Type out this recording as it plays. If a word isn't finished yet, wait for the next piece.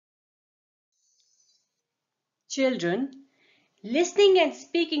Children, listening and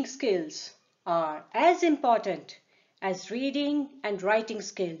speaking skills are as important as reading and writing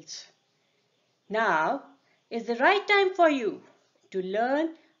skills. Now is the right time for you to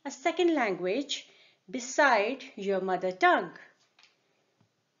learn a second language beside your mother tongue.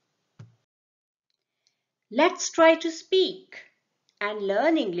 Let's try to speak and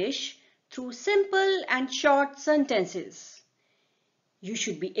learn English through simple and short sentences. You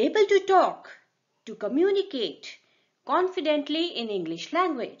should be able to talk, to communicate confidently in English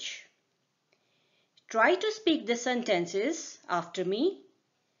language. Try to speak the sentences after me.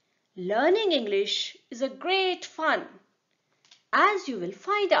 Learning English is a great fun, as you will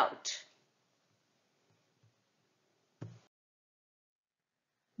find out.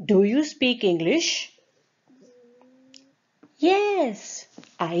 Do you speak English? Yes,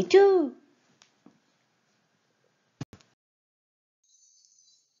 I do.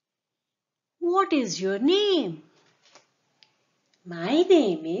 What is your name? My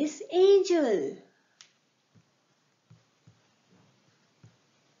name is Angel.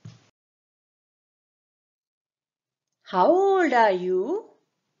 How old are you?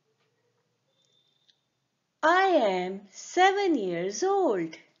 I am 7 years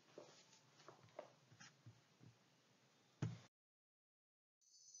old.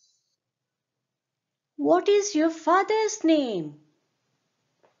 What is your father's name?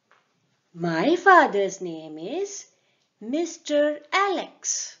 My father's name is Mr.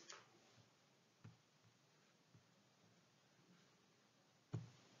 Alex.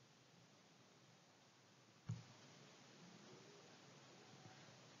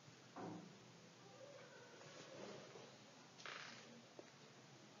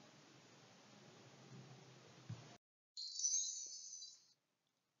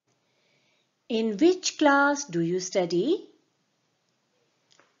 In which class do you study?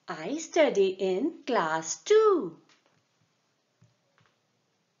 I study in class 2.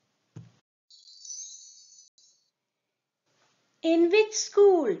 In which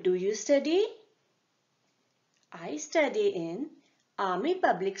school do you study? I study in Army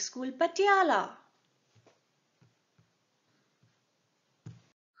Public School, Patiala.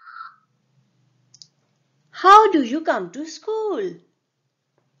 How do you come to school?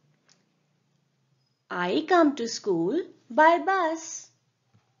 I come to school by bus.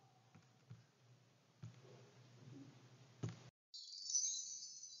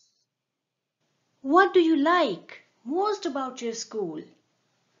 What do you like most about your school?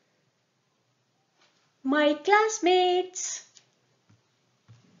 My classmates.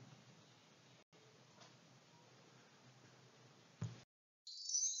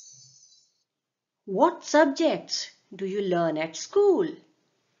 What subjects do you learn at school?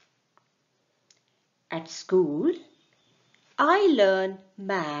 At school, I learn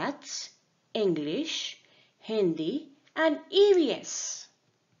maths, English, Hindi and EVS.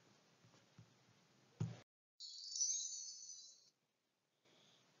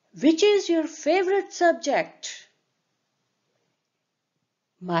 Which is your favorite subject?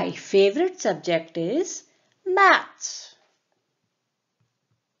 My favorite subject is maths.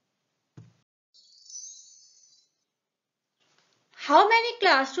 How many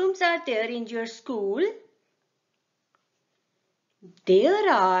classrooms are there in your school?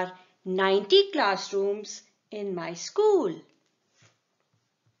 There are 90 classrooms in my school.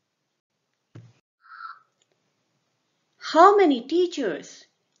 How many teachers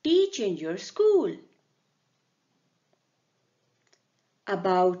teach in your school?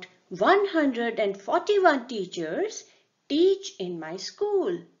 About 141 teachers teach in my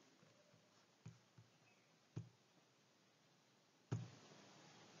school.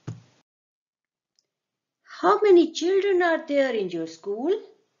 How many children are there in your school?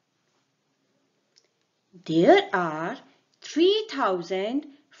 There are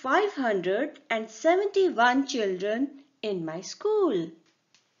 3,571 children in my school.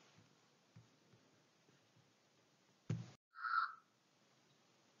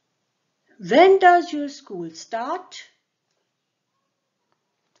 When does your school start?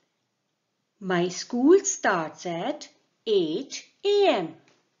 My school starts at 8 a.m.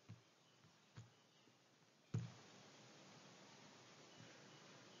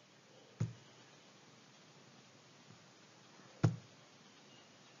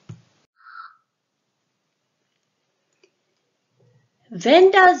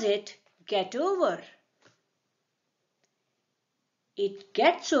 When does it get over? It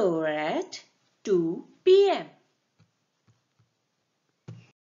gets over at 2 p.m.